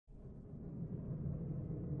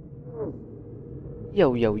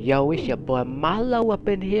Yo, yo, yo, it's your boy Mallo up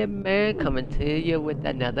in here, man, coming to you with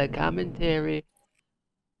another commentary.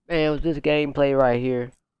 Man, with this gameplay right here,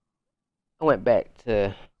 I went back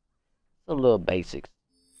to some little basics.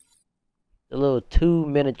 The little 2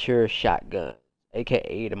 miniature shotguns,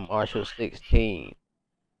 aka the Marshal 16.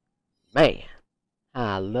 Man,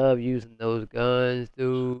 I love using those guns,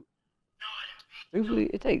 dude. Usually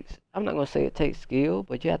I'm not gonna say it takes skill,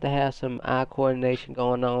 but you have to have some eye coordination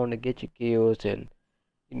going on to get your kills and,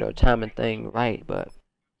 timing thing right, but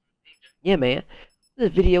yeah, man.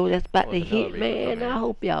 This video that's about to hit, man. I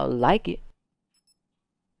hope y'all like it.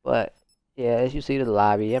 But yeah, as you see the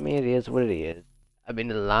lobby, I mean, it is what it is. I mean,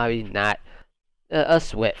 the lobby not a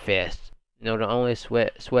sweat fest. The only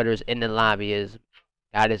sweaters in the lobby is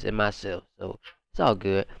Goddess and myself, so it's all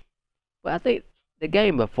good. But I think the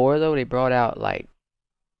game before though, they brought out like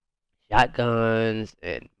shotguns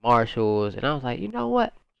and Marshals, and I was like, you know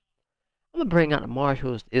what? I'm gonna bring out the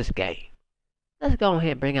Marshals this game. Let's go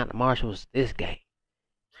ahead and bring out the Marshals this game.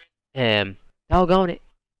 And doggone it,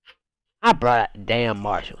 I brought out the damn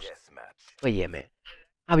Marshals. But yeah, man,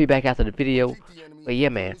 I'll be back after the video. But yeah,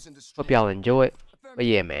 man, hope y'all enjoy it. But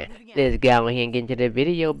yeah, man, let's go ahead and get into the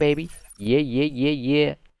video, baby. Yeah, yeah, yeah,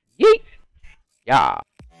 yeah. Yeet! Yeah.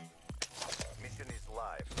 Mission is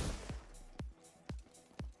live.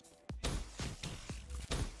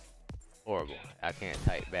 Horrible. I can't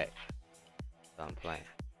type back. So I'm playing.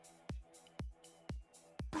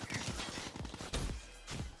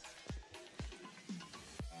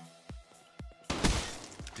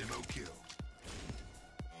 Demo kill.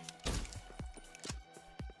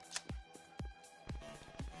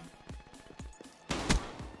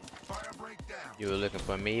 Fire breakdown. You were looking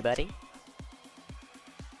for me, buddy?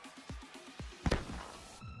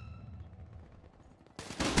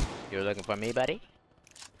 You were looking for me, buddy?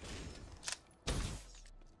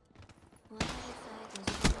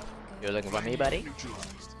 You're looking for me, buddy?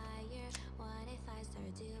 Neutralized.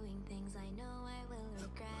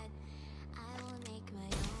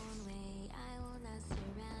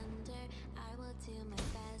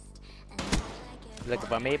 Looking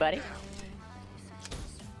for me, buddy?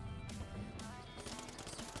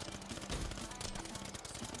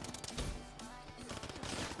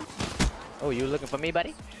 Oh, you looking for me,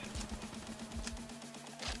 buddy?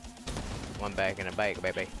 One back in the bike,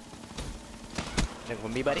 baby. Looking for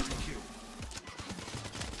me, buddy?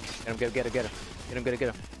 Get him, get him, get him, get him. Get him, get him,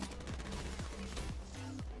 get him.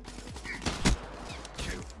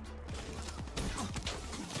 Kill.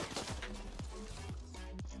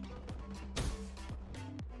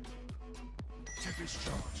 Tempest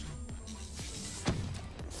charged.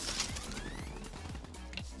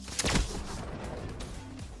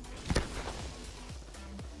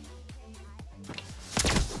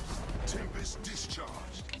 Tempest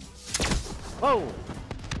discharged. Whoa!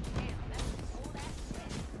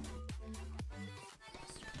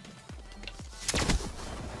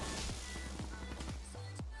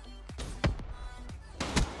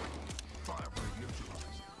 Fire break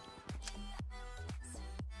neutralized.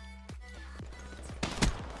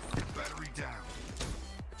 Battery down.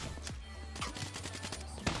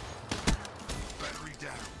 Battery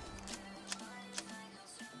down.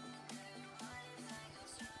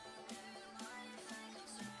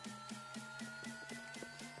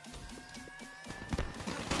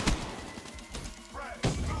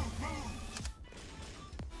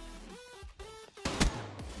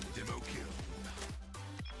 Demo kill.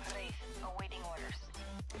 Police awaiting orders.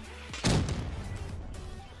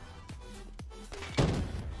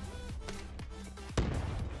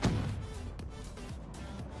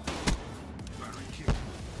 Battery kill.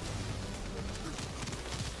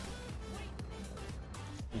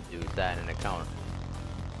 Dude died in the corner.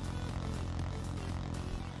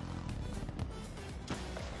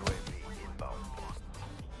 UAV inbound.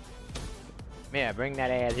 Yeah, bring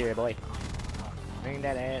that ass here, boy. Bring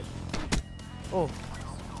that ass. Oh.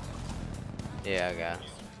 Yeah, I got it.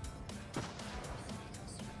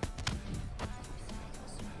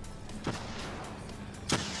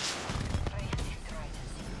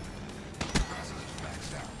 Residence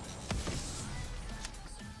maxed out.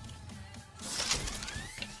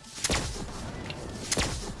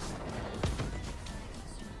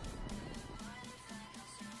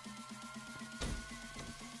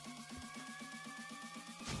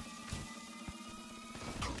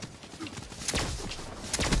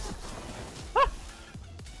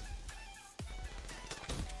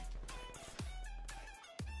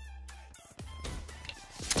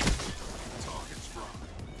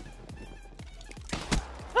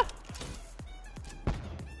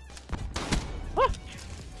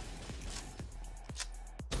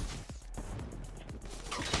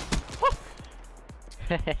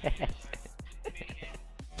 Bring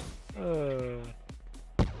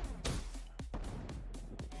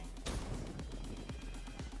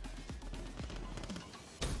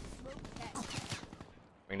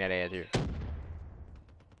that ass here.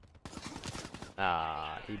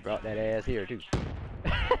 Ah, he brought that ass here too.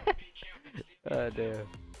 Oh, damn.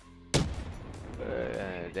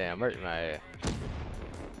 Damn, hurt my ass.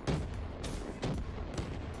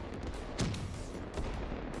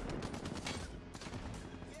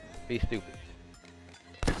 Be stupid.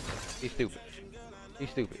 Be stupid. Be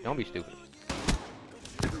stupid. Don't be stupid.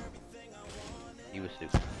 You was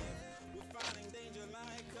stupid.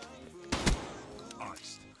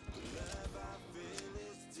 Iced.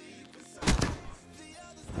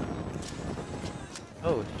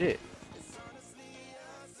 Oh shit.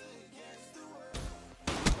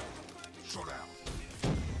 Shut out.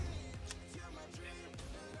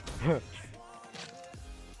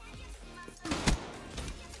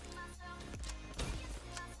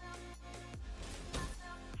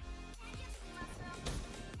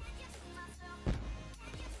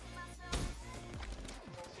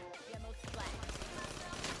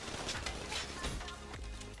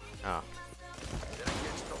 Oh. Get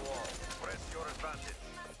against the wall. Press your advantage.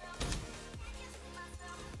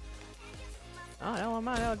 Oh, that was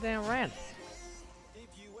mine. That was damn random.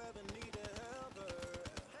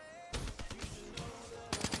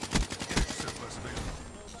 Get surplus available.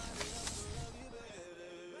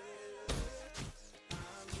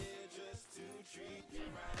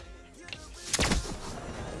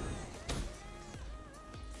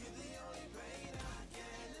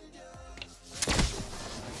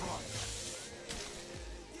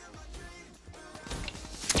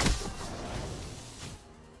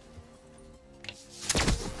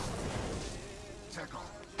 Tech on.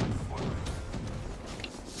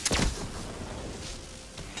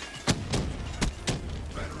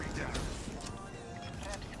 Battery down.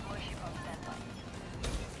 Traps warship on standby.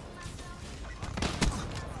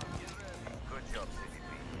 Good job,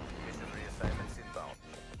 CVP. Mission reassignments inbound.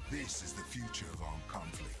 This is the future of armed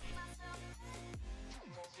conflict.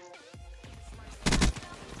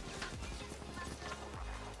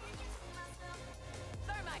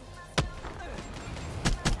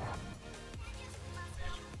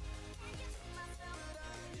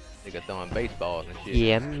 Nigga throwing baseballs and shit.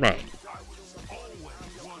 Yeah, man.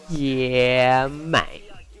 Yeah, man.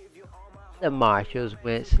 The Marshals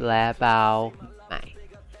went slap out, man.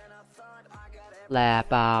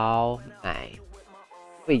 Slap out, man.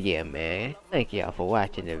 But yeah, man. Thank y'all for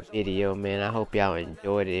watching the video, man. I hope y'all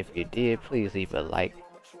enjoyed it. If you did, please leave a like.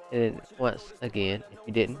 And once again, if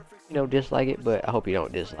you didn't, dislike it. But I hope you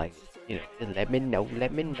don't dislike it. Just let me know.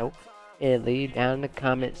 Let me know. And leave down in the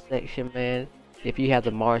comment section, man. If you have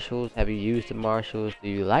the Marshals, have you used the Marshals? Do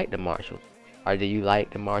you like the Marshals? Or do you like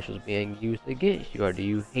the Marshals being used against you? Or do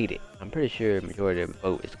you hate it? I'm pretty sure the majority of the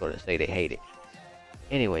vote is going to say they hate it.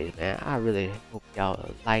 Anyways, man, I really hope y'all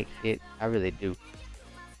liked it. I really do.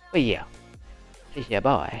 But yeah, it's your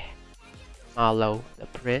boy,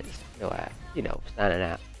 MalloThaPrince. Signing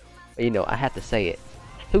out. But I have to say it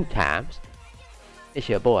 2 times. It's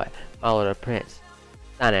your boy, MalloThaPrince,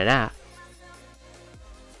 signing out.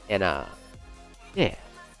 And yeah,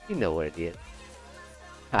 you know what it is.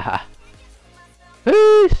 Haha.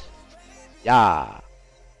 Peace. Yeah.